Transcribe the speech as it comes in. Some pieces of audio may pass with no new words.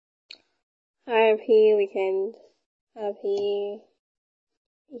Happy weekend. Happy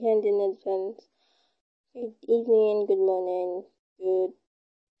weekend in advance. Good evening, good morning, good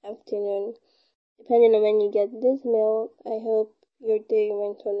afternoon. Depending on when you get this mail, I hope your day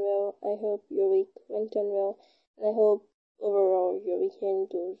went on well. I hope your week went on well. And I hope overall your weekend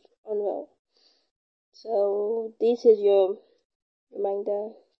goes on well. So this is your reminder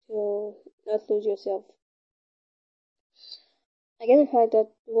to not lose yourself. I get the fact that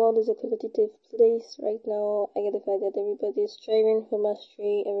the world is a competitive place right now. I get the fact that everybody is striving for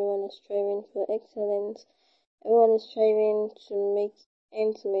mastery, everyone is striving for excellence, everyone is striving to make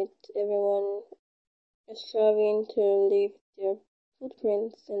ends meet, everyone is striving to leave their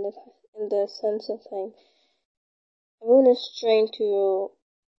footprints in the sense of time. Everyone is trying to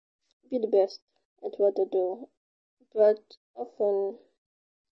be the best at what they do, but we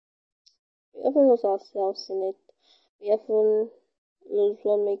often lose ourselves in it. We often lose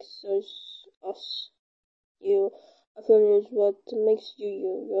what makes us. You often lose what makes you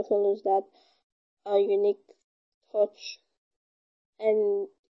you. You often lose that unique touch, and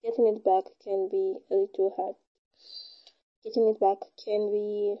getting it back can be a little hard. Getting it back can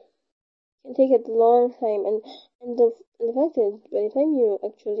take a long time, and the fact is, by the time you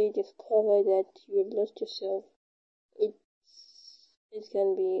actually discover that you've lost yourself, it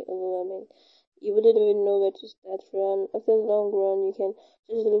can be overwhelming. You wouldn't even know where to start from. After the long run, you can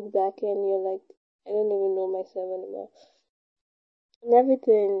just look back and you're like, I don't even know myself anymore. And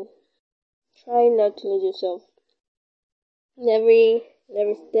everything, try not to lose yourself. In every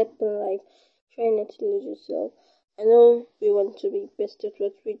step in life, try not to lose yourself. I know we want to be best at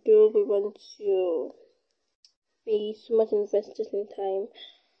what we do. We want to be so much invested in time,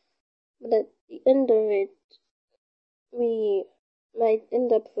 but at the end of it, we might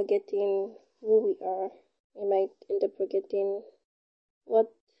end up forgetting who we are. We might end up forgetting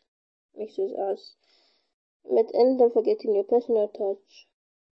what makes us us. You might end up forgetting your personal touch.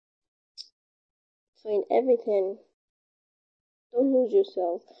 So in everything, don't lose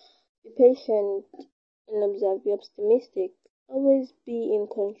yourself. Be patient and observe. Be optimistic. Always be in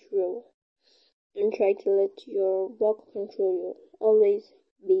control. Don't try to let your work control you. Always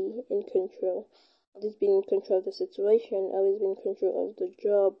be in control. Always be in control of the situation. Always be in control of the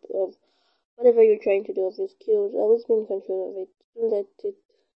job, of whatever you're trying to do, of your skills. Always be in control of it. Don't let it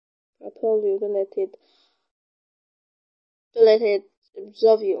propel you. Don't let it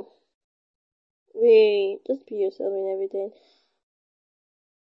absorb you. Just be yourself in everything.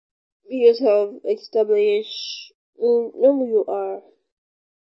 Be yourself. Establish. Know who you are.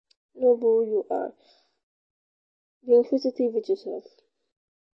 Know who you are. Be inquisitive with yourself.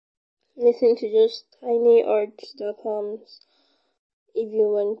 Listen to just tinyarts.coms if you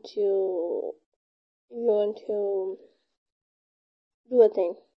want to do a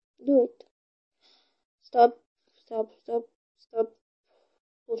thing. Do it. Stop stop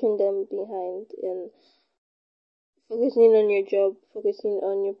putting them behind and focusing on your job, focusing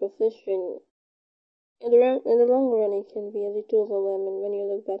on your profession. In the long run, it can be a little overwhelming when you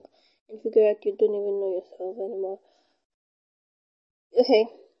look back and figure out you don't even know yourself anymore. Okay,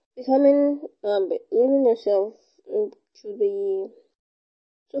 learning yourself should be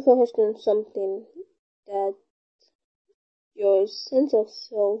so focused on something that your sense of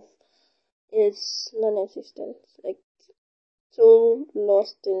self is non-existent. Like, so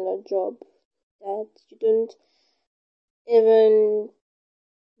lost in a job that you don't even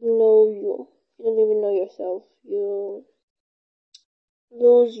know you. You don't even know yourself. You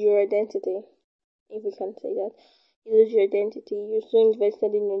lose your identity, if we can say that. You lose your identity. You're so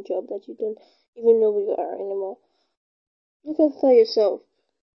invested in your job that you don't even know who you are anymore. Look after yourself.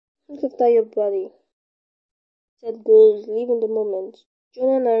 Look after your body. Set goals. Live in the moment.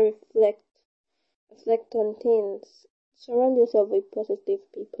 Journal and reflect. Reflect on things. Surround yourself with positive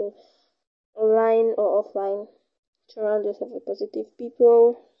people, online or offline. Surround yourself with positive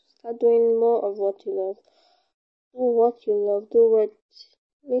people. Start doing more of what you love. Do what you love. Do what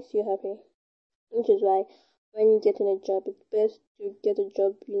makes you happy. Which is why when you're getting a job, it's best to get a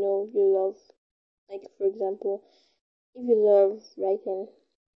job you love. Like, for example, if you love writing,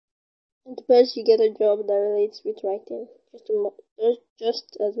 it's best you get a job that relates with writing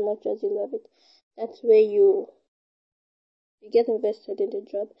just as much as you love it. That's where you get invested in the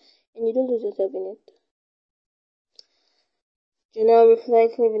job and you don't lose yourself in it. Journal,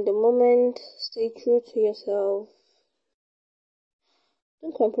 reflect, live in the moment, stay true to yourself.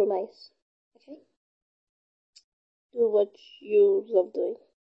 Don't compromise. Okay? Do what you love doing.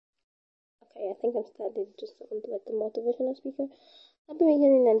 Okay, I think I'm starting to sound like a motivational speaker. I'll be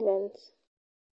making in advance.